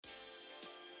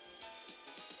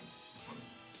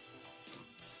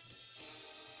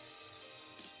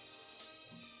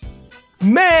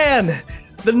Man,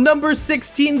 the number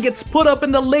 16 gets put up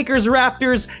in the Lakers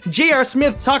rafters. J.R.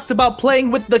 Smith talks about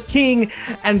playing with the king,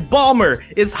 and Ballmer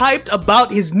is hyped about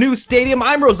his new stadium.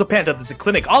 I'm Rosa Panta. This is a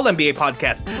Clinic All NBA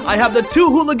podcast. I have the two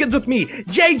hooligans with me.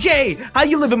 JJ, how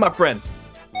you living, my friend?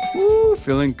 Woo,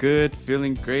 feeling good,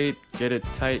 feeling great. Get it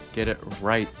tight, get it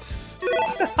right.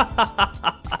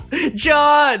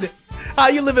 John, how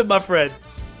you living, my friend?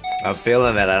 I'm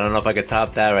feeling that. I don't know if I could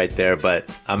top that right there,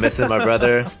 but I'm missing my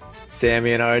brother,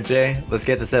 Sammy and RJ. Let's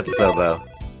get this episode, though.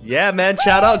 Yeah, man.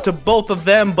 Shout out to both of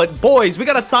them. But boys, we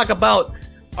got to talk about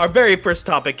our very first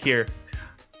topic here.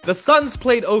 The Suns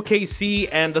played OKC,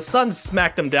 and the Suns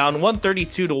smacked them down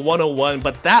 132-101,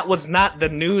 but that was not the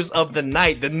news of the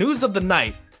night. The news of the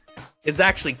night is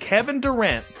actually Kevin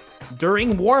Durant,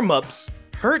 during warm-ups,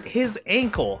 hurt his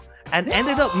ankle and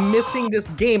ended up missing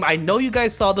this game. I know you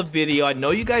guys saw the video. I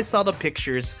know you guys saw the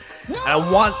pictures. And I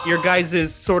want your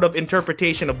guys' sort of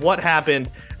interpretation of what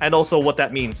happened and also what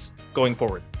that means going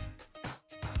forward.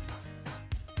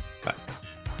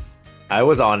 I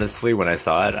was honestly, when I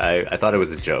saw it, I thought it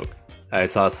was a joke. I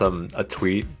saw a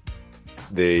tweet,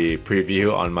 the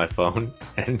preview on my phone,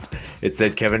 and it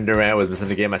said Kevin Durant was missing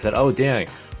the game. I said, oh, dang,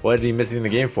 what did he missing the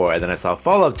game for? And then I saw a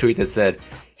follow-up tweet that said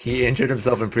he injured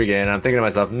himself in pregame, and I'm thinking to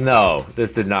myself, no,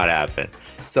 this did not happen.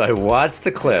 So I watched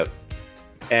the clip,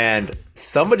 and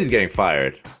somebody's getting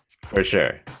fired, for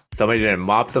sure. Somebody didn't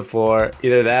mop the floor,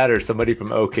 either that or somebody from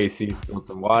OKC spilled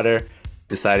some water,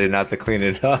 decided not to clean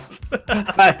it up.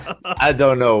 I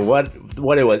don't know what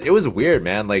it was. It was weird,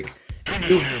 man. Like, if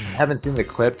you haven't seen the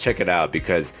clip, check it out,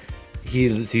 because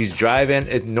he's driving.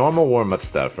 It's normal warm-up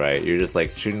stuff, right? You're just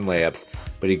like shooting layups,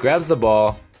 but he grabs the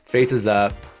ball, faces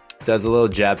up, does a little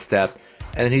jab step,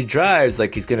 and then he drives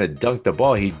like he's gonna dunk the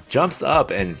ball. He jumps up,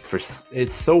 and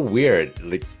it's so weird.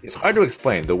 Like, it's hard to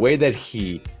explain the way that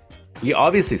he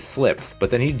obviously slips, but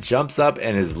then he jumps up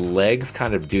and his legs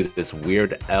kind of do this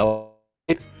weird L.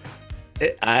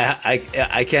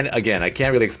 I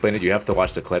can't really explain it. You have to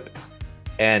watch the clip,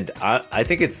 and I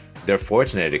think they're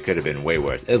fortunate. It could have been way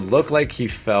worse. It looked like he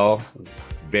fell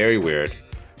very weird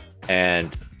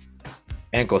and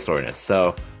ankle soreness.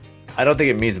 So I don't think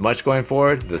it means much going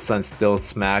forward. The Suns still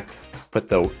smacked, but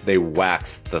they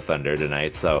waxed the Thunder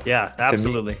tonight. So yeah,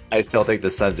 absolutely. Me, I still think the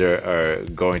Suns are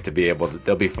going to be able to.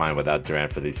 They'll be fine without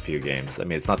Durant for these few games. I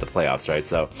mean, it's not the playoffs, right?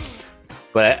 So,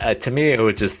 but to me, it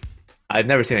was just. I've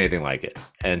never seen anything like it.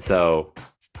 And so,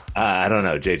 I don't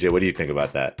know. JJ, what do you think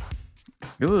about that?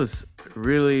 It was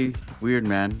really weird,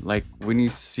 man. Like, when you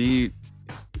see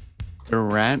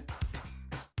Durant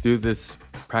do this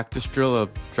practice drill of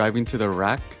driving to the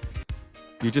rack,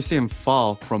 you just see him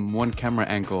fall from one camera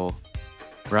angle,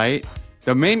 right?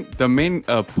 The main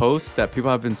post that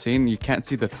people have been seeing, you can't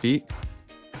see the feet.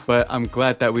 But I'm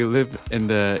glad that we live in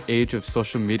the age of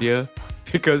social media,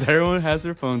 because everyone has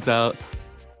their phones out.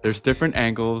 There's different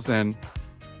angles, and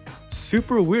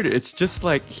super weird. It's just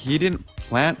like he didn't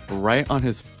plant right on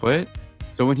his foot.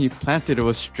 So when he planted, it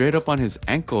was straight up on his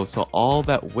ankle. So all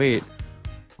that weight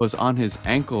was on his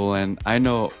ankle. And I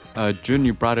know, Jun,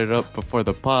 you brought it up before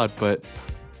the pod, but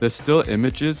the still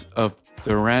images of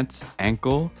Durant's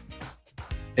ankle,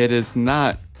 it is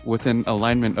not within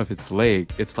alignment of his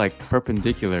leg. It's like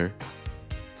perpendicular.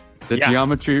 The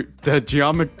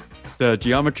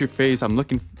geometry phase I'm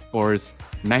looking for is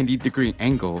 90-degree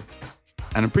angle,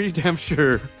 and I'm pretty damn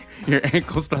sure your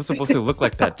ankle's not supposed to look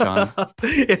like that, John.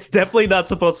 It's definitely not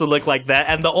supposed to look like that.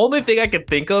 And the only thing I can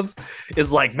think of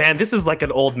is like, man, this is like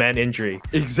an old man injury.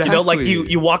 Exactly. You know, like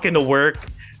you walk into work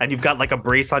and you've got like a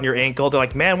brace on your ankle. They're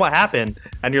like, man, what happened?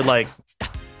 And you're like,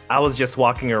 I was just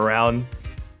walking around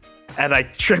and I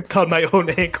tripped on my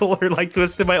own ankle, or like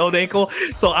twisted my own ankle.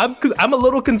 So I'm a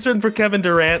little concerned for Kevin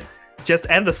Durant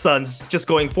and the Suns just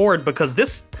going forward, because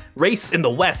this race in the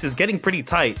West is getting pretty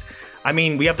tight. I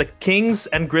mean, we have the Kings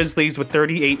and Grizzlies with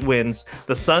 38 wins,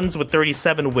 the Suns with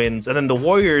 37 wins, and then the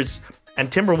Warriors and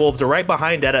Timberwolves are right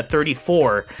behind that at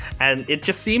 34. And it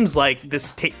just seems like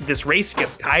this race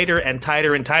gets tighter and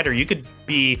tighter and tighter. You could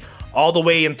be all the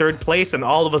way in third place, and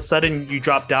all of a sudden you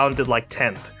drop down to like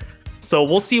 10th. So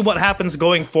we'll see what happens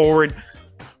going forward.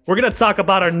 We're going to talk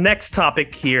about our next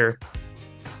topic here.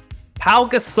 Pau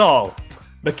Gasol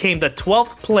became the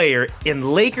 12th player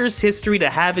in Lakers history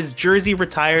to have his jersey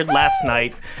retired last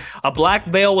night. A black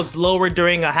veil was lowered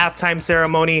during a halftime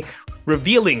ceremony,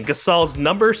 revealing Gasol's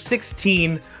number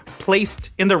 16 placed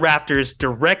in the rafters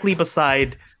directly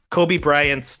beside Kobe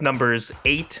Bryant's numbers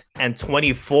 8 and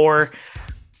 24.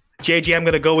 JJ, I'm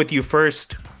going to go with you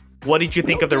first. What did you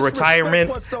think of the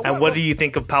retirement, and what do you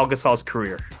think of Pau Gasol's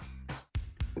career?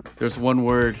 There's one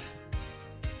word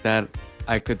that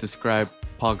I could describe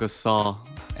Pau Gasol,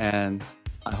 and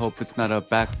I hope it's not a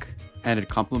backhanded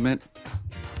compliment,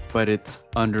 but it's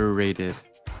underrated.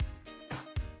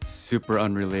 Super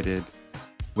unrelated.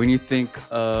 When you think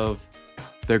of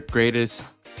the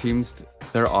greatest teams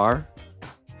there are,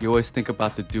 you always think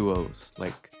about the duos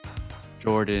like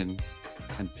Jordan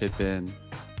and Pippen.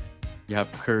 You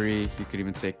have Curry, you could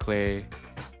even say Clay.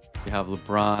 You have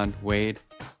LeBron, Wade.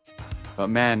 But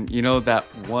man, you know that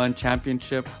one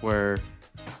championship where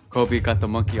Kobe got the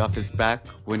monkey off his back,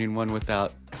 winning one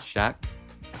without Shaq?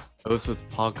 It was with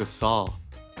Paul Gasol.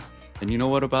 And you know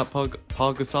what about Paul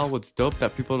Gasol? What's dope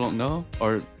that people don't know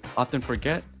or often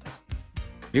forget?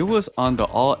 He was on the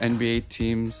all NBA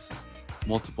teams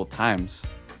multiple times,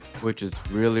 which is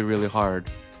really, really hard.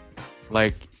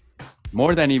 Like,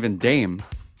 more than even Dame.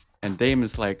 And Dame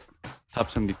is like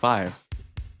top 75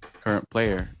 current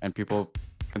player, and people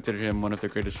consider him one of the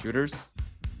greatest shooters.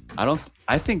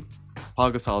 I think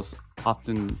Paul Gasol's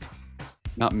often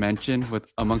not mentioned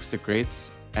with amongst the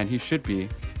greats, and he should be.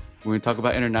 When we talk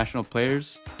about international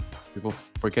players, people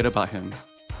forget about him.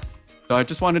 So I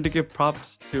just wanted to give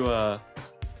props to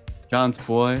John's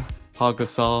boy, Paul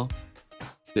Gasol,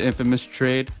 the infamous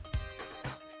trade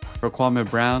for Kwame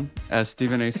Brown, as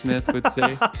Stephen A. Smith would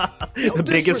say. The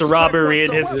biggest robbery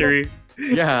in history.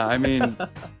 Yeah, I mean,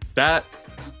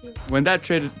 when that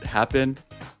trade happened,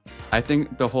 I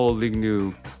think the whole league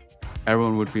knew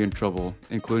everyone would be in trouble,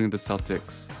 including the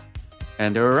Celtics.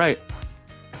 And they were right.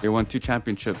 They won 2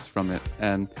 championships from it.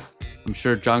 And I'm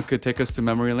sure John could take us to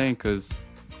memory lane because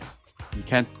you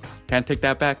can't take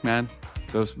that back, man.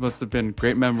 Those must have been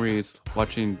great memories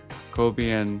watching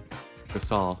Kobe and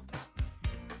Gasol.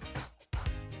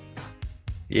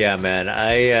 Yeah, man.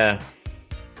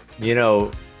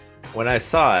 When I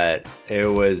saw it, I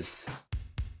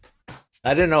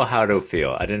didn't know how to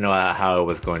feel. I didn't know how I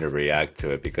was going to react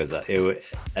to it because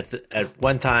at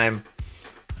one time,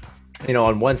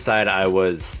 on one side, I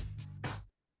was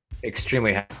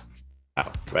extremely happy,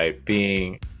 right?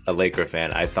 Being a Laker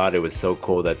fan, I thought it was so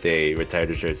cool that they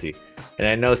retired a jersey. And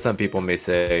I know some people may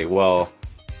say, well,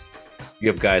 you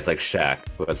have guys like Shaq,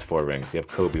 who has 4 rings. You have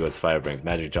Kobe, who has 5 rings.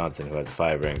 Magic Johnson, who has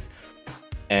 5 rings.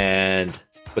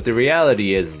 But the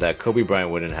reality is that Kobe Bryant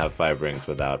wouldn't have 5 rings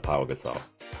without Pau Gasol.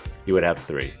 He would have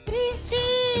 3.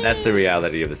 And that's the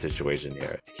reality of the situation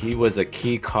here. He was a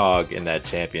key cog in that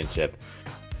championship.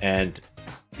 And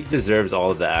he deserves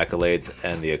all of the accolades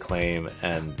and the acclaim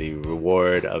and the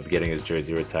reward of getting his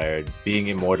jersey retired, being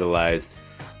immortalized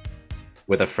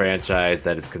with a franchise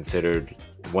that is considered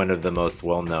one of the most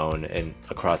well-known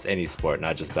across any sport,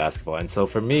 not just basketball. And so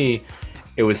for me,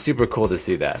 it was super cool to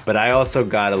see that. But I also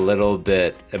got a little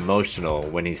bit emotional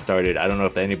when he started. I don't know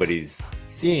if anybody's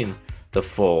seen the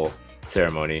full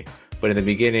ceremony, but in the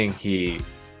beginning, he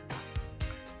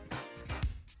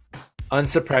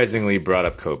unsurprisingly brought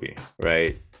up Kobe,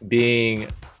 right? Being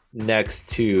next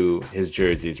to his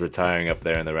jerseys, retiring up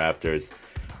there in the rafters.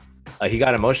 He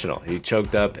got emotional. He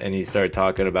choked up and he started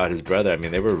talking about his brother. I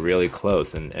mean, they were really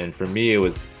close. And for me, it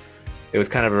was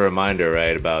kind of a reminder,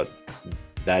 right, about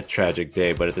that tragic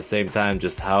day. But at the same time,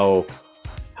 just how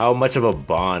much of a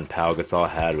bond Pau Gasol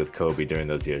had with Kobe during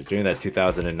those years, during that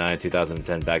 2009,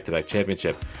 2010 back-to-back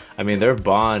championship. I mean, their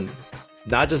bond,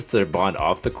 not just their bond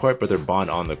off the court, but their bond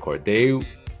on the court. They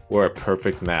were a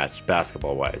perfect match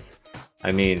basketball-wise.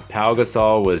 I mean, Pau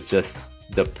Gasol was just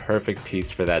the perfect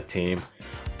piece for that team.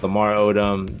 Lamar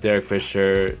Odom, Derek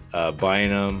Fisher,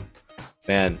 Bynum,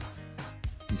 man,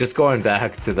 just going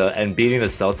back to and beating the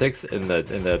Celtics in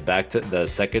the back to the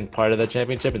second part of the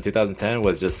championship in 2010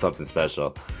 was just something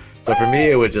special. So for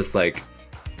me, it was just like,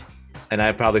 and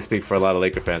I probably speak for a lot of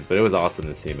Laker fans, but it was awesome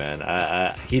to see, man.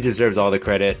 He deserves all the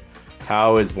credit.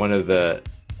 Pau is one of the,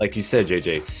 like you said,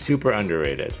 JJ, super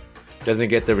underrated. Doesn't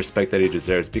get the respect that he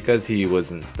deserves because he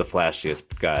wasn't the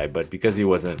flashiest guy, but because he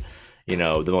wasn't,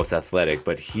 the most athletic,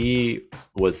 but he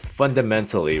was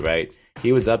fundamentally, right?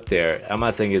 He was up there. I'm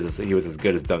not saying he was as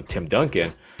good as Tim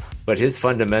Duncan, but his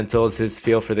fundamentals, his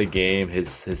feel for the game,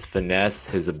 his finesse,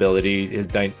 his ability,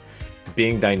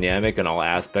 being dynamic in all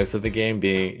aspects of the game,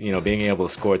 being able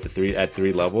to score at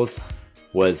three levels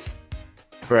was,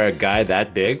 for a guy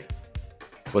that big,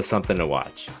 was something to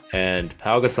watch. And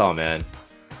Pau Gasol, man,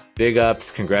 big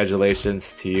ups,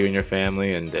 congratulations to you and your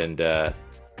family, and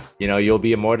you'll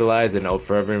be immortalized and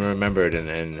forever remembered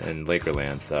in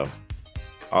Lakerland. So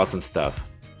awesome stuff.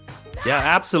 Yeah,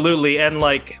 absolutely. And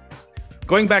like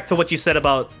going back to what you said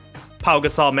about Pau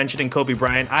Gasol mentioning Kobe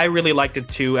Bryant, I really liked it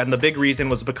too. And the big reason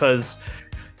was because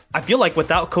I feel like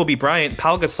without Kobe Bryant,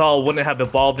 Pau Gasol wouldn't have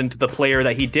evolved into the player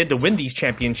that he did to win these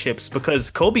championships,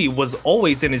 because Kobe was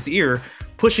always in his ear,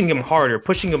 pushing him harder,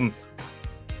 pushing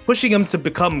him to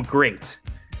become great.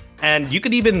 And you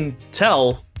could even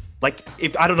tell, like,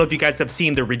 if I don't know if you guys have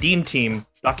seen the Redeem Team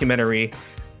documentary,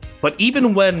 but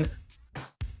even when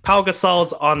Pau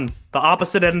Gasol's on the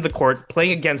opposite end of the court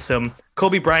playing against him,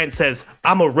 Kobe Bryant says,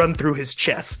 "I'm gonna run through his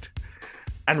chest,"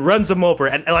 and runs him over.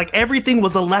 And like everything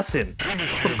was a lesson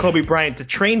from Kobe Bryant to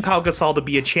train Pau Gasol to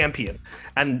be a champion.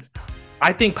 And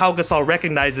I think Pau Gasol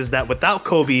recognizes that without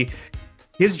Kobe,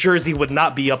 his jersey would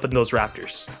not be up in those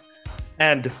rafters.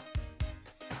 And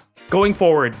going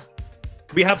forward,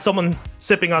 we have someone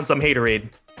sipping on some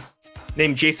haterade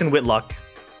named Jason Whitlock.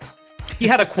 He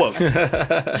had a quote.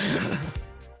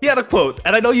 He had a quote,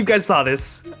 and I know you guys saw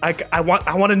this. I want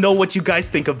to know what you guys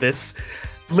think of this.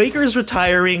 Lakers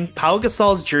retiring Pau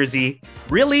Gasol's jersey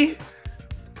really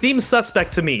seems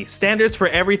suspect to me. Standards for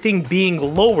everything being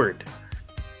lowered.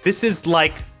 This is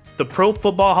like the Pro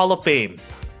Football Hall of Fame.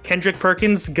 Kendrick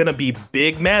Perkins gonna be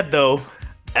big mad though.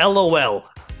 LOL.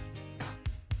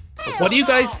 What do you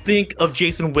guys think of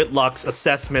Jason Whitlock's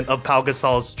assessment of Pau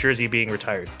Gasol's jersey being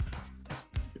retired?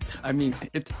 I mean,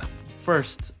 it's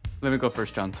first. Let me go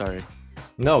first, John. Sorry.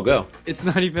 No, go. It's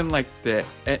not even like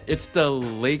it's the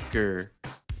Laker.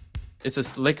 It's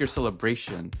a Laker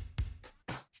celebration.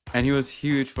 And he was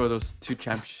huge for those two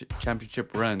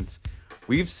championship runs.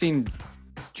 We've seen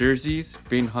jerseys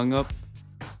being hung up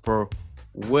for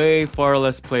way far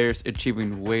less players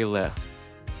achieving way less.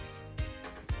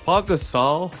 Pau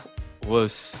Gasol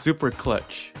was super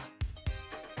clutch.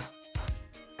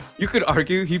 You could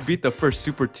argue he beat the first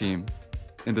super team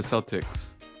in the Celtics.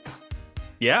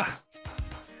 Yeah.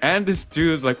 And this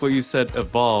dude, like what you said,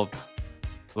 evolved.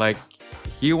 Like,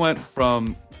 he went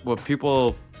from what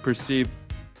people perceive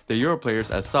the Euro players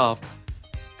as soft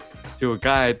to a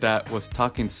guy that was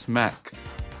talking smack.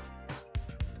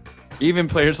 Even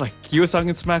players like, he was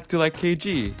talking smack to like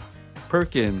KG,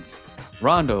 Perkins,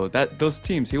 Rondo, those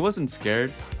teams. He wasn't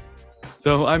scared.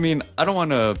 So, I mean, I don't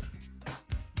want to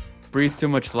breathe too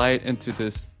much light into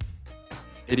this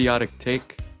idiotic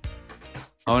take.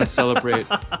 I want to celebrate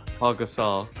Pau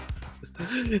Gasol.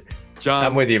 John,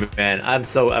 I'm with you, man.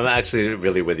 I'm actually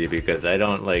really with you because I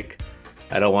don't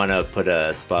want to put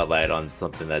a spotlight on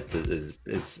something that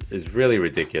is really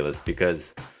ridiculous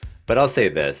but I'll say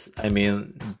this. I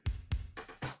mean,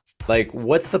 like,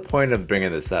 what's the point of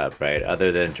bringing this up, right?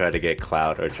 Other than trying to get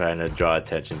clout or trying to draw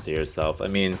attention to yourself. I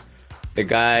mean,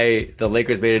 the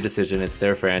Lakers made a decision. It's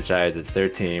their franchise. It's their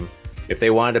team. If they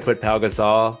wanted to put Pau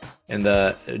Gasol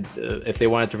if they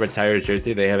wanted to retire his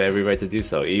jersey, they have every right to do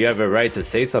so. You have a right to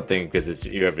say something because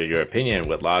you have your opinion,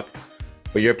 Whitlock,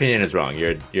 but your opinion is wrong.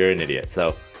 You're an idiot.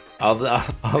 So I'll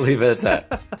leave it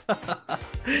at that.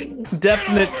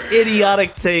 Definite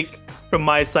idiotic take from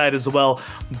my side as well.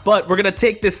 But we're gonna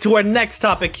take this to our next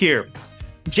topic here.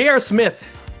 J.R. Smith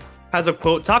has a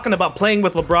quote talking about playing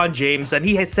with LeBron James, and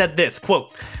he has said this,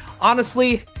 quote,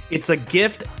 "Honestly, it's a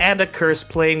gift and a curse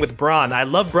playing with Bron. I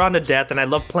love Bron to death, and I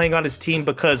love playing on his team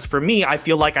because, for me, I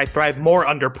feel like I thrive more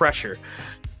under pressure.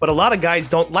 But a lot of guys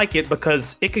don't like it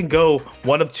because it can go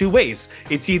one of two ways.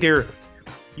 It's either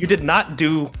you did not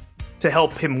do to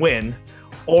help him win,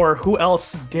 or who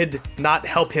else did not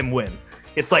help him win.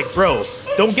 It's like, bro,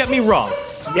 don't get me wrong.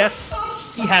 Yes,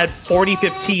 he had 40,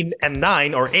 15, and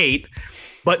 9 or 8,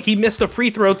 but he missed a free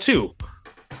throw too.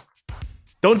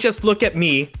 Don't just look at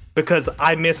me because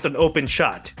I missed an open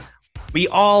shot. We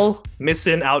all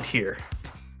missing out here."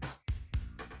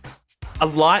 A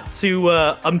lot to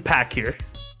unpack here.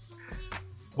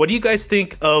 What do you guys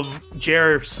think of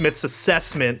J.R. Smith's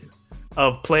assessment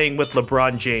of playing with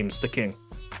LeBron James, the king?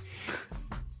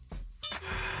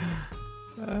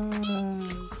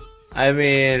 I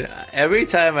mean, every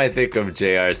time I think of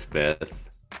J.R. Smith,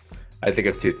 I think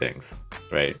of two things,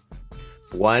 right?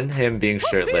 One, him being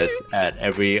shirtless at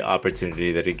every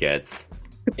opportunity that he gets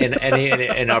in any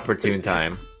inopportune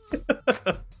time.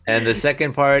 And the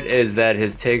second part is that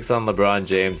his takes on LeBron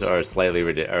James are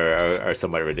are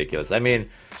somewhat ridiculous. I mean,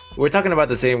 we're talking about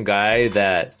the same guy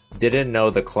that didn't know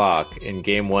the clock in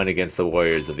Game 1 against the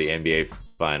Warriors of the NBA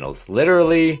Finals.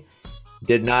 Literally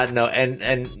did not know.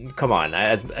 And come on,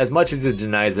 as much as he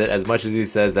denies it, as much as he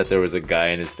says that there was a guy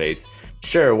in his face,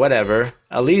 sure, whatever.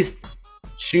 At least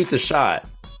shoot the shot,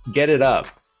 get it up.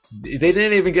 They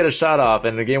didn't even get a shot off,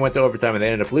 and the game went to overtime, and they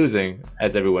ended up losing,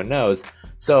 as everyone knows.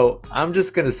 So I'm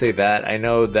just gonna say that I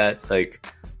know that, like,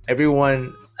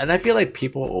 everyone, and I feel like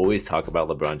people always talk about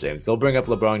LeBron James. They'll bring up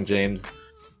LeBron James,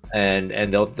 and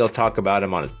they'll talk about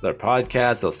him on their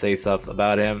podcast. They'll say stuff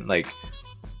about him, like,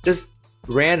 just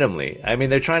randomly. I mean,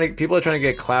 people are trying to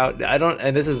get clout.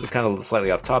 And this is kind of slightly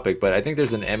off topic, but I think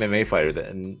there's an MMA fighter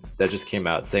that just came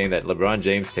out saying that LeBron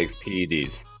James takes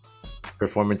PEDs,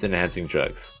 performance enhancing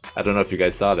drugs. I don't know if you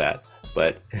guys saw that.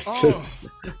 but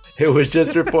it was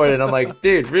just reported. I'm like,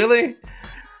 dude, really?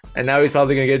 And now he's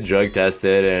probably gonna get drug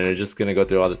tested, and it's just gonna go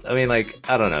through all this. I mean, like,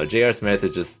 I don't know. J.R. Smith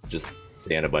is just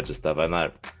saying a bunch of stuff.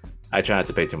 I try not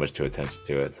to pay too much attention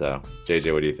to it. So,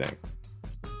 JJ, what do you think?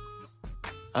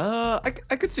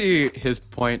 I could see his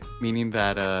point, meaning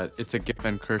that it's a gift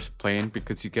and curse playing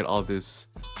because you get all this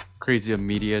crazy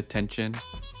media attention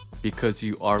because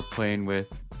you are playing with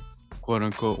quote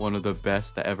unquote one of the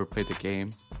best that ever played the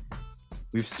game.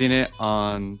 We've seen it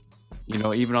on,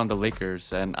 even on the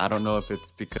Lakers, and I don't know if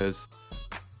it's because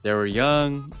they were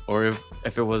young or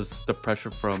if it was the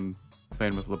pressure from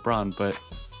playing with LeBron, but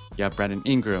you have Brandon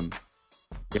Ingram,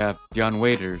 you have Dion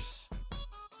Waiters,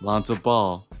 Lonzo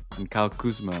Ball, and Kyle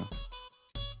Kuzma.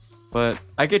 But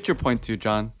I get your point too,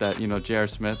 John, that, J.R.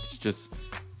 Smith is just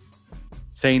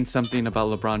saying something about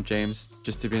LeBron James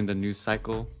just to be in the news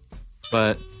cycle.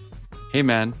 But hey,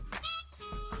 man,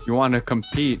 you want to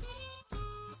compete,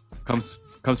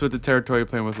 comes with the territory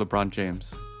playing with LeBron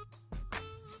James.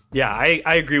 Yeah,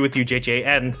 I agree with you, JJ.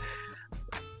 And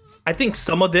I think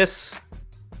some of this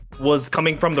was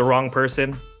coming from the wrong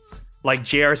person. Like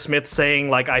J.R. Smith saying,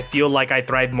 like, I feel like I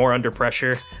thrive more under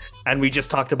pressure. And we just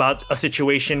talked about a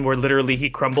situation where literally he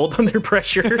crumbled under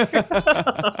pressure.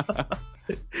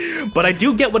 But I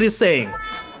do get what he's saying,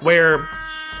 where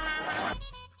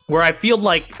I feel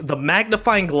like the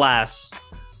magnifying glass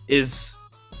is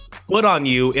put on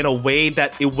you in a way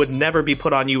that it would never be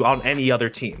put on you on any other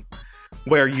team,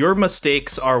 where your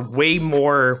mistakes are way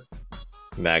more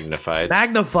magnified.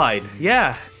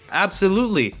 Yeah,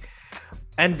 absolutely.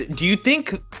 And do you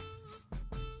think,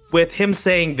 with him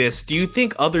saying this, do you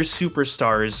think other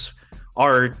superstars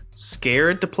are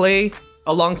scared to play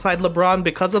alongside LeBron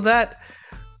because of that?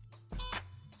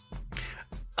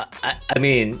 I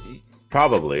mean,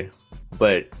 probably,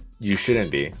 but you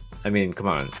shouldn't be. I mean, come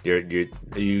on. Are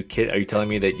you kidding? Are you telling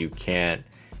me that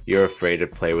you're afraid to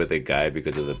play with a guy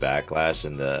because of the backlash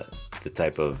and the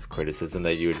type of criticism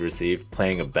that you would receive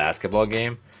playing a basketball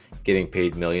game, getting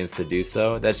paid millions to do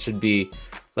so? That should be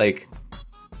like,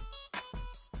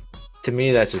 to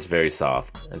me, that's just very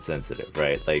soft and sensitive,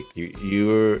 right? Like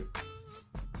you're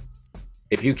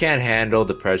if you can't handle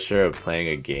the pressure of playing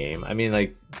a game, I mean,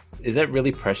 like, is that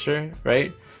really pressure,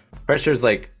 right? Pressure is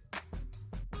like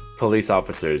police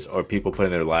officers or people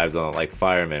putting their lives on, like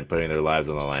firemen putting their lives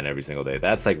on the line every single day.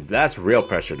 That's real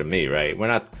pressure to me, right?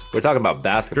 We're talking about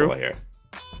basketball here.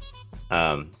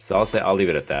 So I'll leave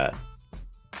it at that.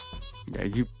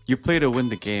 Yeah, you play to win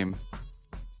the game,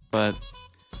 but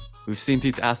we've seen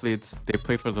these athletes, they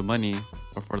play for the money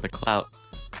or for the clout.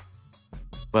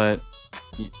 But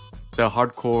the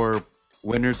hardcore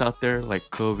winners out there, like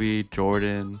Kobe,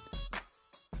 Jordan,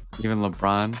 even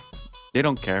LeBron, they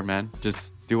don't care, man.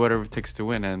 Just do whatever it takes to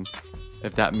win. And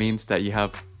if that means that you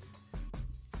have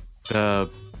the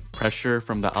pressure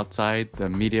from the outside, the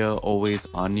media always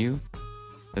on you,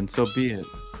 then so be it.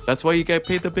 That's why you get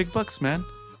paid the big bucks, man.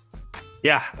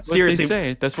 Yeah, That's seriously. what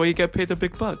they say. That's why you get paid the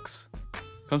big bucks.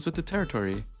 Comes with the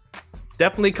territory.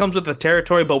 Definitely comes with the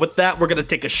territory. But with that, we're going to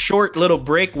take a short little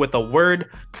break with a word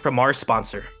from our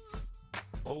sponsor.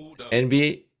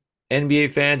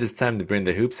 NBA fans, it's time to bring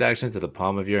the hoops action to the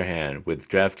palm of your hand with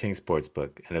DraftKings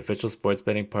Sportsbook, an official sports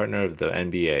betting partner of the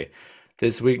NBA.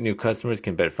 This week, new customers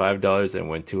can bet $5 and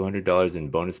win $200 in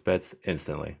bonus bets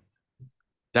instantly.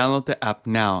 Download the app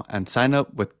now and sign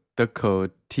up with the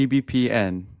code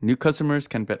TBPN. New customers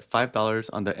can bet $5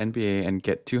 on the NBA and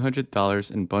get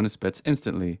 $200 in bonus bets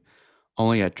instantly.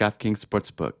 Only at DraftKings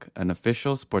Sportsbook, an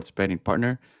official sports betting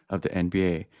partner of the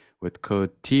NBA, with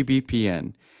code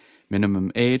TBPN.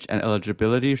 Minimum age and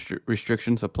eligibility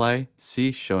restrictions apply.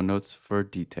 See show notes for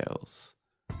details.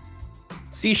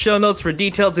 See show notes for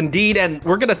details indeed. And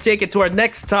we're going to take it to our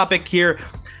next topic here.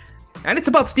 And it's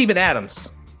about Steven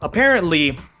Adams.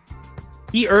 Apparently,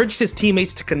 he urged his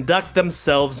teammates to conduct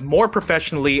themselves more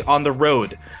professionally on the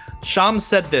road. Shams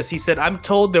said this. He said, "I'm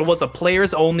told there was a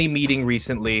players-only meeting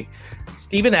recently.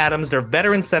 Steven Adams, their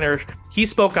veteran center, he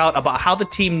spoke out about how the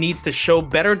team needs to show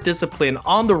better discipline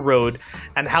on the road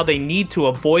and how they need to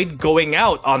avoid going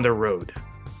out on the road."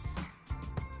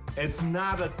 It's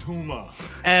not a tumor.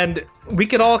 And we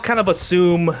could all kind of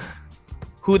assume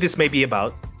who this may be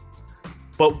about.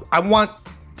 But I want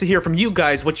to hear from you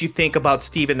guys what you think about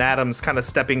Steven Adams kind of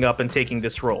stepping up and taking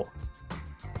this role.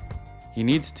 He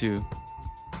needs to.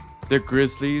 The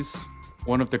Grizzlies,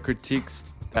 one of the critiques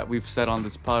that we've said on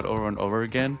this pod over and over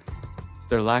again, is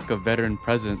their lack of veteran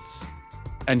presence.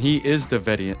 And he is the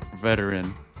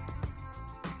veteran.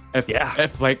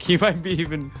 If like, he might be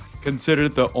even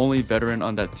considered the only veteran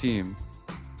on that team.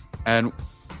 And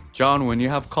John, when you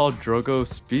have called Drogo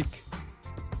speak,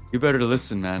 You better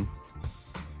listen, man.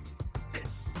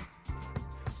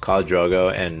 Khal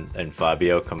Drogo and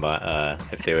Fabio combine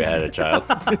if they had a child.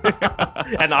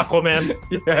 And Aquaman.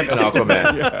 And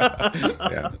Aquaman.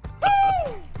 Yeah.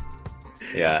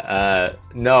 Yeah.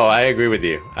 No, I agree with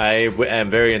you. Am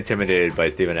very intimidated by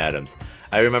Steven Adams.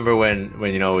 I remember when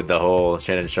with the whole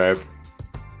Shannon Sharp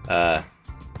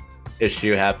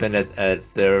issue happened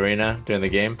at the arena during the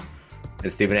game,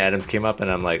 and Steven Adams came up,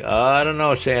 and I'm like, oh, I don't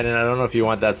know, Shannon. I don't know if you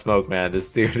want that smoke, man.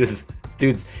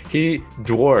 He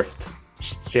dwarfed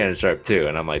Shannon Sharp too,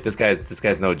 and I'm like, this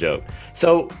guy's no joke.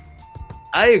 So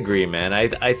I agree, man.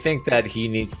 I think that he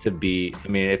needs to be. I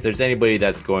mean, if there's anybody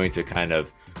that's going to kind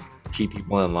of keep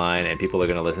people in line and people are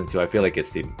going to listen to, I feel like it's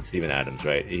Steven Adams,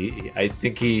 right? I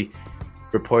think he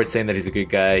reports saying that he's a good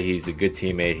guy, he's a good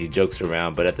teammate, he jokes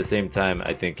around, but at the same time,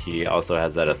 I think he also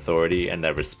has that authority and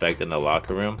that respect in the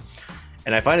locker room.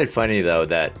 And I find it funny though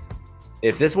that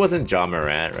if this wasn't Ja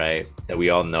Morant, right, that we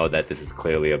all know that this is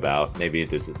clearly about, maybe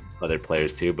there's other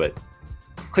players too, but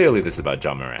clearly this is about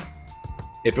Ja Morant.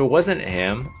 If it wasn't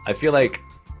him, I feel like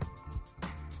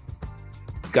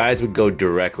guys would go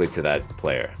directly to that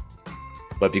player.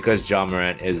 But because Ja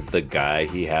Morant is the guy,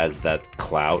 he has that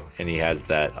clout and he has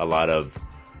that a lot of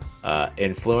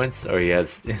influence, or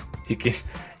he can,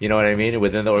 you know what I mean,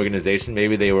 within the organization.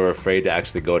 Maybe they were afraid to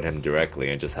actually go to him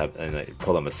directly and just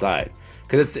pull him aside.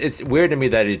 Because it's weird to me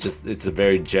that it's a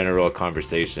very general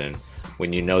conversation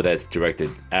when you know that's directed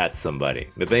at somebody.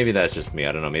 But maybe that's just me.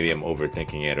 I don't know. Maybe I'm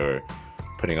overthinking it or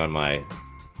putting on my,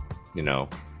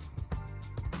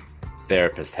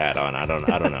 therapist hat on. I don't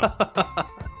know.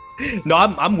 No,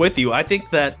 I'm with you. I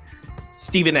think that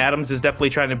Steven Adams is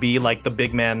definitely trying to be like the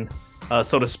big man,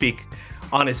 so to speak,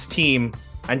 on his team,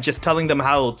 and just telling them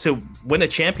how to win a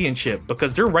championship,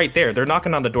 because they're right there. They're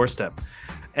knocking on the doorstep.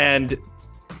 And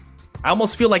I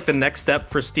almost feel like the next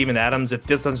step for Steven Adams, if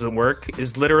this doesn't work,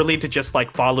 is literally to just like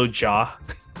follow Ja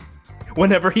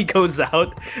whenever he goes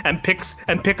out and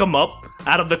pick him up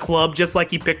out of the club, just like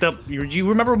he picked up. You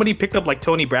remember when he picked up like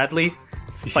Tony Bradley?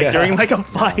 Like during like a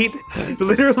fight,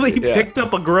 literally picked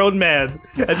up a grown man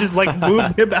and just like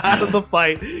moved him out of the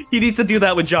fight. He needs to do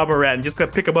that with Ja Morant, just to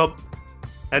pick him up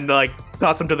and like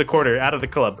toss him to the corner out of the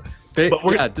club.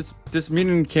 This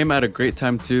meeting came at a great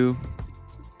time too.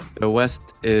 The West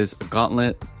is a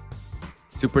gauntlet,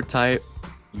 super tight.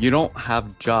 You don't have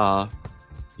Ja.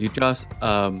 You just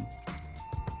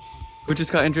who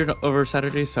just got injured over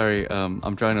Saturday? Sorry,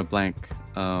 I'm drawing a blank.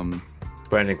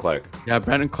 Brandon Clark. Yeah,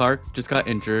 Brandon Clark just got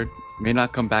injured. May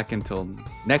not come back until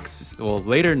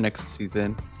later next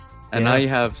season. And now you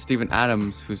have Steven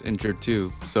Adams, who's injured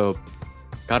too. So,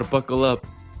 gotta buckle up,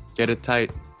 get it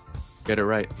tight, get it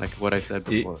right, like what I said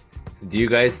before. Do you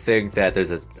guys think that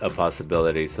there's a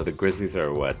possibility? So the Grizzlies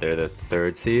are what? They're the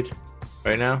 3rd seed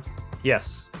right now?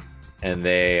 Yes. And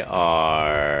they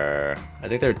are, I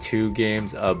think they're 2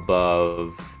 games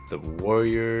above the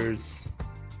Warriors.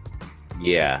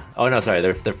 Yeah. Oh no, sorry.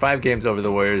 They're 5 games over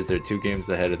the Warriors. They're 2 games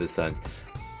ahead of the Suns.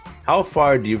 How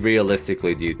far do you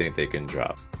think they can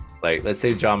drop? Like, let's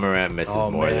say Ja Morant misses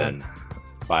more than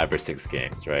 5 or 6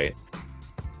 games, right?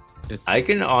 I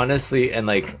can honestly, and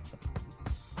like,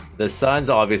 the Suns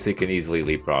obviously can easily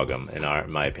leapfrog them, in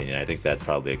my opinion. I think that's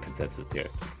probably a consensus here.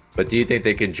 But do you think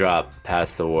they can drop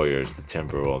past the Warriors, the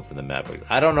Timberwolves, and the Mavericks?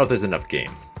 I don't know if there's enough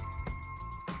games.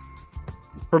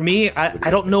 For me, I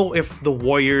don't know if the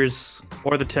Warriors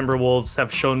or the Timberwolves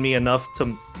have shown me enough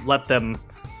to let them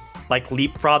like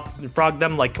leapfrog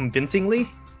them like convincingly.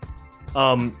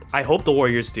 I hope the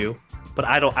Warriors do, but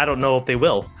I don't know if they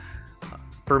will.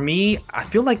 For me, I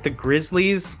feel like the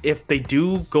Grizzlies, if they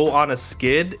do go on a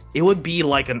skid, it would be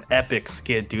like an epic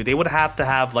skid, dude. They would have to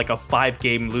have like a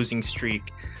 5-game losing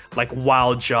streak, like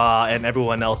while Ja and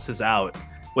everyone else is out.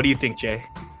 What do you think, Jay?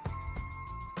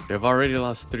 They've already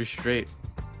lost 3 straight.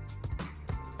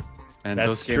 And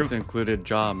those games included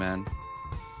Ja, man.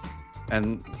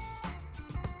 And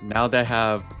now they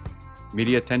have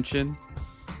media attention,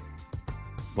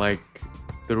 like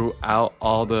throughout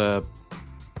all the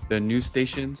news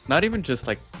stations. Not even just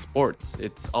like sports.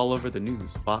 It's all over the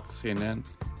news. Fox, CNN,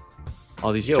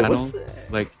 all these channels.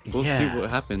 Like, we'll see what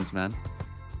happens, man.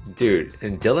 Dude,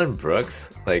 and Dillon Brooks,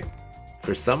 like,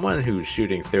 for someone who's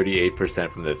shooting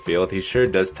 38% from the field, he sure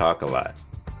does talk a lot.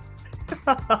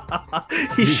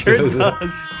 He sure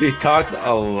does. He talks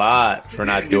a lot for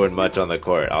not doing much on the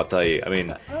court, I'll tell you. I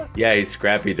mean, yeah, he's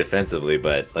scrappy defensively,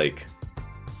 but like,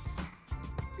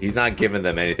 he's not giving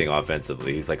them anything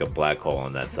offensively. He's like a black hole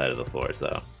on that side of the floor.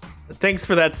 So thanks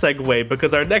for that segue,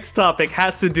 because our next topic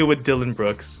has to do with Dillon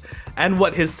Brooks and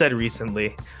what he's said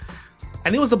recently.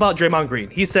 And it was about Draymond Green.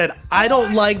 He said, I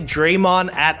don't like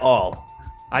Draymond at all.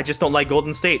 I just don't like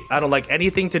Golden State. I don't like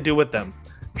anything to do with them.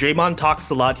 Draymond talks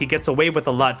a lot. He gets away with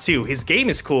a lot too. His game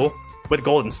is cool with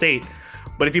Golden State,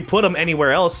 but if you put him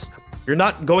anywhere else, you're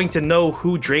not going to know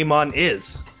who Draymond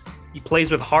is. He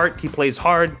plays with heart. He plays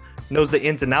hard, knows the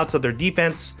ins and outs of their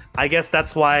defense. I guess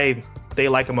that's why they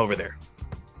like him over there.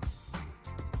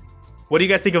 What do you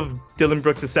guys think of Dillon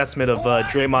Brooks' assessment of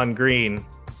Draymond Green?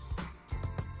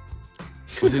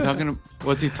 Was he talking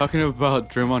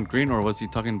about Draymond Green, or was he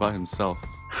talking about himself?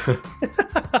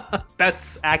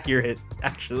 That's accurate,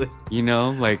 actually. You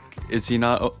know, like, is he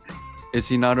not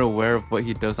aware of what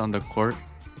he does on the court?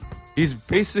 He's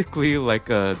basically like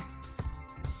I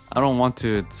don't want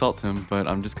to insult him, but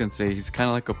I'm just gonna say he's kind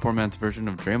of like a poor man's version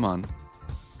of Draymond.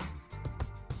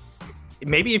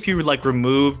 Maybe if you like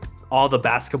removed all the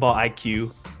basketball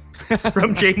IQ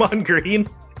from Draymond Green,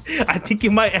 I think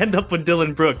you might end up with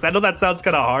Dillon Brooks. I know that sounds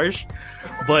kind of harsh,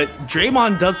 but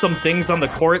Draymond does some things on the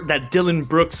court that Dillon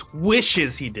Brooks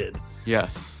wishes he did.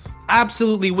 Yes.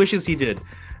 Absolutely wishes he did.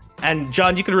 And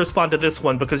John, you can respond to this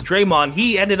one, because Draymond,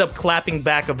 he ended up clapping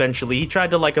back eventually. He tried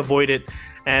to like avoid it.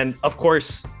 And of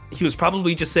course, he was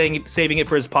probably just saving it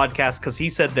for his podcast, because he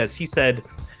said this. He said,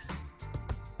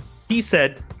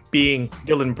 being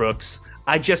Dillon Brooks,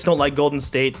 I just don't like Golden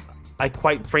State. I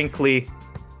quite frankly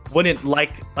wouldn't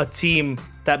like a team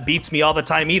that beats me all the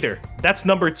time either. That's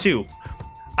number 2.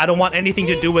 I don't want anything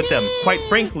to do with them. Quite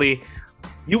frankly,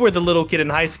 you were the little kid in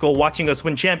high school watching us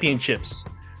win championships.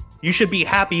 You should be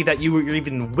happy that you were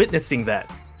even witnessing that.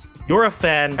 You're a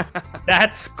fan.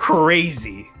 That's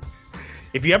crazy.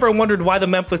 If you ever wondered why the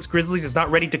Memphis Grizzlies is not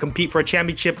ready to compete for a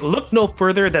championship, look no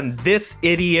further than this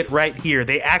idiot right here.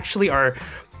 They actually are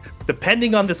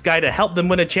depending on this guy to help them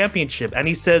win a championship. And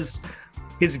he says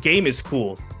his game is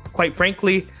cool. Quite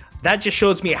frankly, that just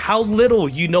shows me how little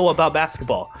you know about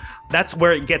basketball. That's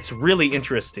where it gets really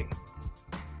interesting.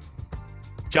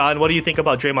 John, what do you think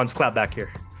about Draymond's clapback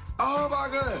here? Oh my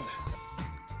goodness.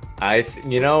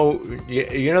 You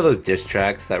know those diss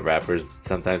tracks that rappers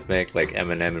sometimes make, like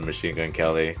Eminem and Machine Gun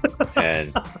Kelly,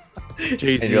 and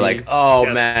Jay-Z. and you're like, oh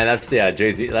Yes. man, that's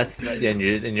Jay-Z. And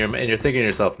you're thinking to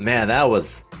yourself, man, that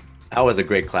was a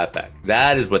great clapback.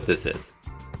 That is what this is.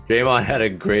 Draymond had a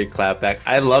great clapback.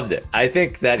 I loved it. I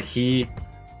think that he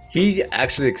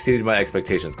actually exceeded my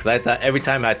expectations, because I thought every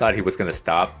time I thought he was gonna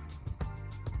stop,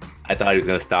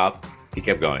 he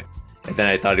kept going. And then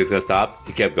I thought he was going to stop.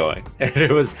 He kept going. And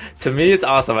it was, to me, it's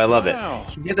awesome. I love it.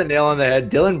 He hit the nail on the head.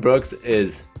 Dillon Brooks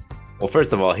is, well,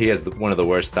 first of all, he has one of the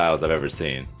worst styles I've ever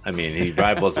seen. I mean, he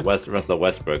rivals Russell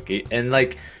Westbrook.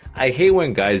 I hate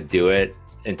when guys do it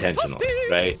intentionally,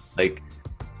 right? Like,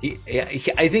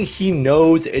 I think he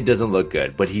knows it doesn't look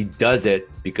good, but he does it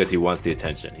because he wants the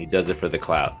attention. He does it for the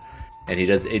clout. And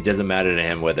it doesn't matter to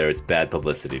him whether it's bad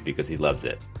publicity, because he loves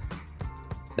it.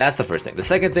 That's the first thing. The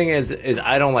second thing is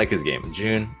I don't like his game.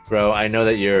 June, bro, I know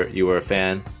that you were a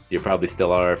fan. You probably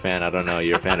still are a fan. I don't know.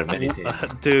 You're a fan of many teams.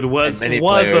 Dude, was a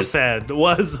fan.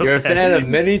 You're a fan of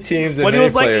many teams and when many he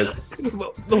was players.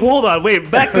 like, hold on, wait,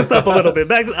 back this up a little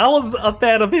bit. I was a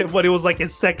fan of him when it was like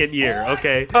his second year.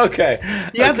 Okay. Okay.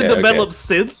 He hasn't developed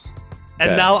since, and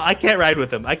Okay. now I can't ride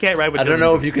with him. I can't ride with him. I don't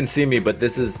know if you can see me, but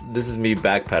this is me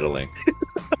backpedaling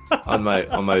on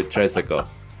my tricycle.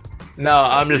 No,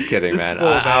 I'm just kidding, man.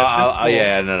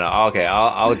 Okay,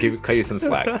 I'll cut you some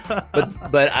slack.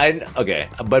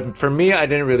 But for me, I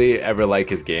didn't really ever like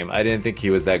his game. I didn't think he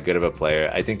was that good of a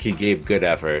player. I think he gave good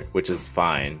effort, which is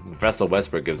fine. Russell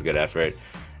Westbrook gives good effort,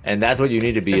 and that's what you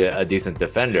need to be a decent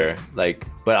defender. Like,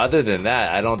 but other than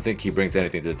that, I don't think he brings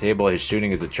anything to the table. His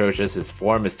shooting is atrocious. His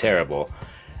form is terrible,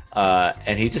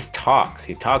 and he just talks.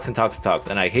 He talks and talks and talks,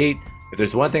 and I hate. If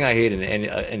there's one thing I hate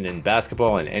in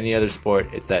basketball and any other sport,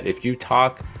 it's that if you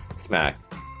talk smack,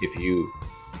 if you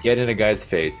get in a guy's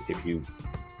face, if you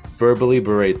verbally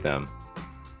berate them,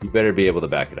 you better be able to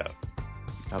back it up.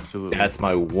 Absolutely. That's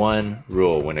my one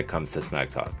rule when it comes to smack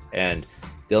talk. And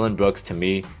Dillon Brooks, to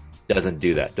me, doesn't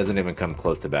do that. Doesn't even come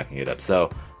close to backing it up. So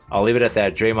I'll leave it at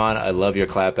that. Draymond, I love your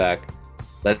clapback.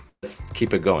 Let's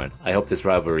keep it going. I hope this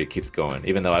rivalry keeps going,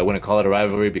 even though I wouldn't call it a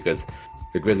rivalry because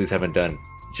the Grizzlies haven't done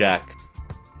jack.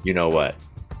 You know what?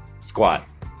 Squat.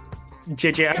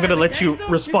 JJ, I'm gonna let you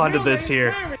respond to this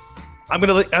here. I'm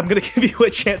gonna give you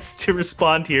a chance to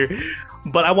respond here,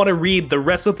 but I want to read the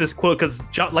rest of this quote because,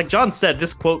 like John said,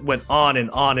 this quote went on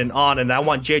and on and on, and I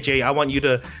want you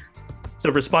to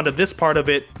respond to this part of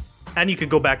it, and you could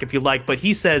go back if you like. But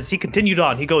he continued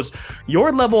on. He goes,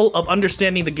 "Your level of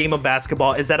understanding the game of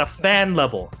basketball is at a fan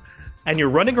level, and you're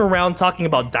running around talking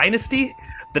about dynasty.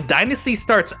 The dynasty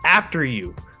starts after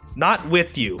you. Not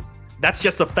with you. That's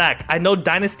just a fact. I know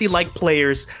dynasty-like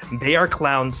players, they are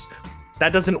clowns,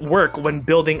 That doesn't work when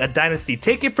building a dynasty.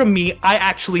 Take it from me, I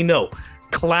actually know.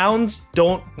 Clowns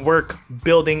don't work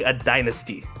building a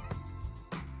dynasty.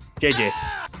 JJ.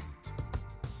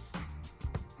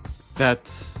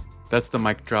 That's the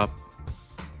mic drop.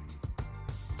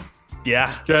 Yeah.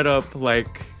 Straight up,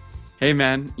 like, hey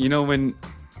man, you know when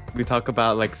we talk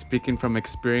about like speaking from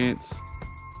experience,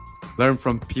 learn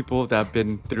from people that have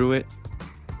been through it.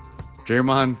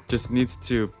 Draymond just needs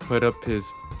to put up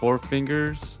his 4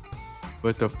 fingers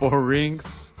with the 4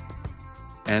 rings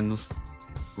and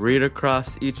read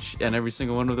across each and every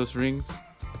single one of those rings,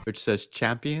 which says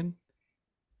champion.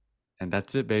 And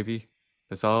that's it, baby.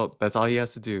 That's all he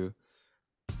has to do.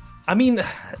 I mean,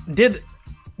 did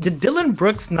Dillon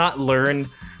Brooks not learn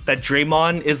that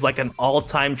Draymond is like an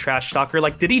all-time trash talker?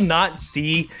 Like, did he not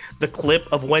see the clip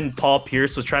of when Paul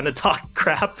Pierce was trying to talk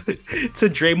crap to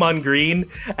Draymond Green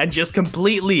and just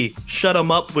completely shut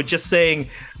him up with just saying,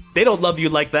 they don't love you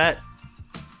like that.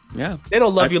 Yeah. They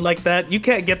don't love you like that. You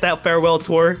can't get that farewell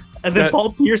tour. And then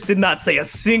Paul Pierce did not say a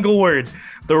single word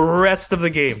the rest of the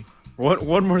game.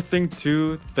 One more thing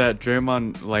too that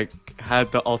Draymond like had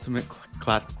the ultimate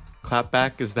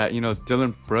clapback is that, you know,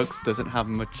 Dillon Brooks doesn't have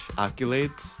much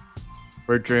accolades,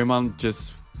 where Draymond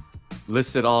just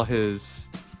listed all his.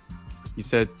 He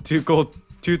said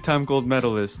 2-time gold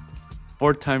medalist,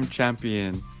 4-time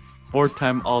champion,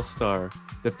 4-time All-Star,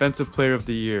 Defensive Player of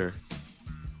the Year.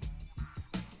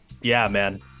 Yeah,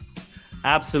 man.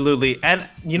 Absolutely. And,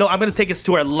 you know, I'm going to take us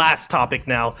to our last topic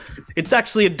now. It's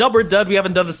actually a dub or dud. We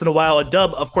haven't done this in a while. A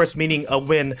dub, of course, meaning a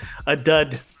win. A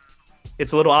dud,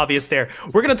 it's a little obvious there.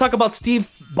 We're going to talk about Steve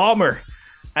Ballmer.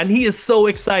 And he is so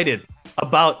excited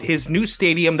about his new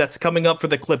stadium that's coming up for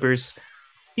the Clippers.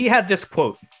 He had this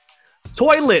quote: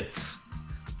 toilets,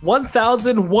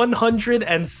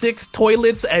 1,106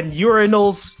 toilets and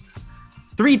urinals,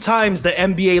 3 times the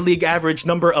NBA league average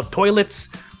number of toilets.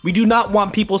 We do not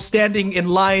want people standing in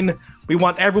line. We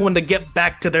want everyone to get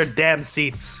back to their damn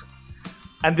seats.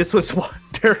 And this was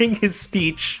during his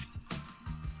speech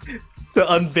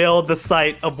to unveil the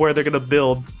site of where they're going to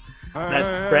build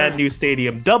that brand new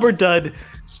stadium. Dub or dud,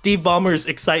 Steve Ballmer's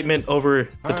excitement over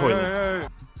the toilets.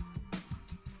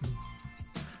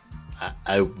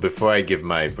 Before I give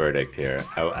my verdict here,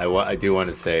 I do want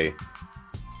to say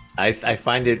I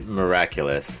find it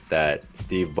miraculous that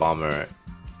Steve Ballmer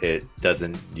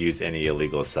doesn't use any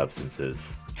illegal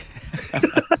substances.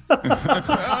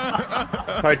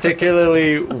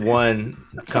 Particularly one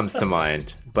comes to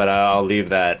mind, but I'll leave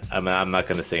that. I'm not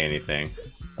going to say anything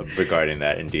regarding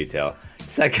that in detail.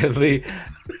 Secondly,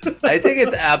 I think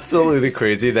it's absolutely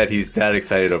crazy that he's that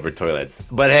excited over toilets.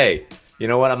 But hey, you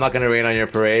know what? I'm not going to rain on your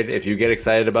parade. If you get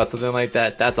excited about something like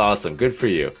that, that's awesome. Good for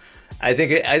you. I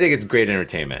think it's great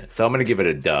entertainment. So I'm going to give it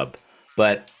a dub.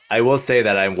 But I will say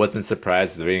that I wasn't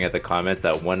surprised reading at the comments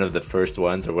that one of the first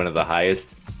ones, or one of the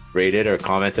highest rated or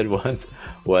commented ones,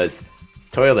 was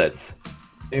toilets.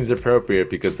 Seems appropriate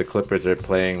because the Clippers are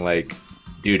playing like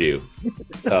doo-doo.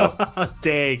 So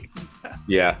dang.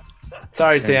 Yeah.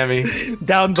 Sorry, Sammy.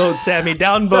 Downvote, Sammy.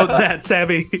 Downvote that,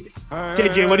 Sammy.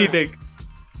 JJ, what do you think?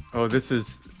 Oh, this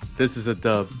is a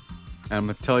dub. And I'm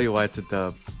gonna tell you why it's a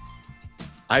dub.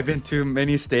 I've been to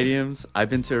many stadiums, I've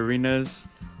been to arenas,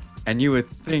 and you would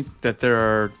think that there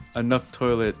are enough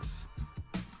toilets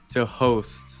to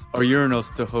host, or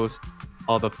urinals to host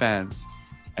all the fans.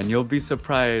 And you'll be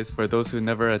surprised, for those who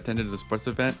never attended a sports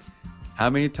event, how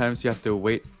many times you have to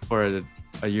wait for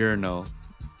a urinal.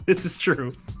 This is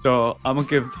true. So I'm gonna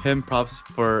give him props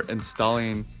for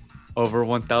installing over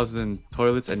 1,000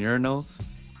 toilets and urinals.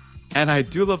 And I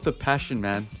do love the passion,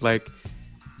 man. Like,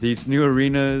 these new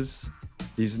arenas,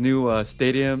 these new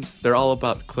stadiums, they're all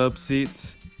about club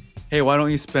seats. Hey, why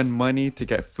don't you spend money to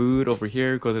get food over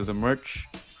here, go to the merch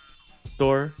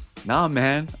store? Nah,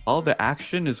 man, all the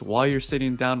action is while you're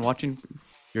sitting down watching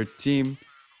your team,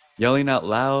 yelling out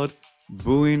loud,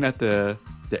 booing at the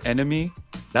enemy.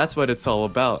 That's what it's all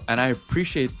about. And I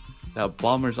appreciate that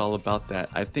Ballmer's all about that.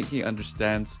 I think he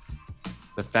understands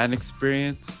the fan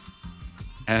experience.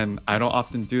 And I don't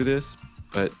often do this,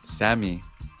 but Sammy,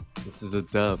 this is a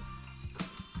dub.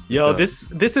 Yo,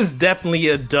 this is definitely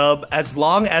a dub, as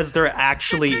long as there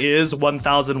actually is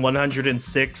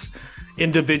 1,106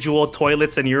 individual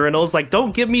toilets and urinals. Like,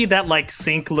 don't give me that like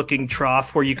sink looking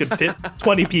trough where you could fit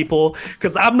 20 people,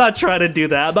 because I'm not trying to do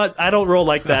that. I don't roll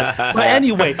like that. But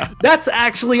anyway, that's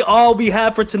actually all we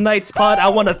have for tonight's pod. I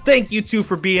want to thank you two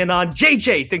for being on.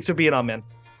 JJ, thanks for being on, man.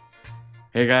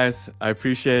 Hey guys, I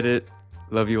appreciate it.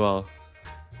 Love you all.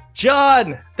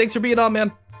 John, thanks for being on,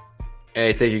 man.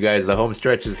 Hey, thank you guys. The home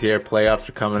stretch is here. Playoffs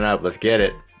are coming up. Let's get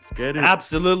it. get it.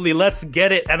 Absolutely, let's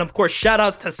get it. And of course, shout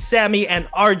out to Sammy and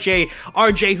RJ.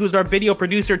 RJ, who's our video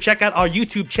producer. Check out our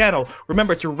YouTube channel.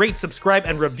 Remember to rate, subscribe,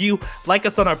 and review. Like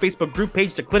us on our Facebook group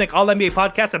page, the Clinic All NBA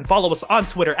Podcast, and follow us on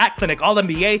Twitter at Clinic All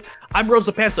NBA. I'm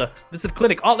Rosa Panta. This is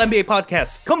Clinic All NBA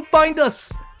Podcast. Come find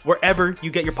us wherever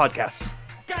you get your podcasts.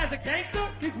 Guy's a gangster.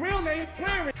 His real name's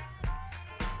Clarence.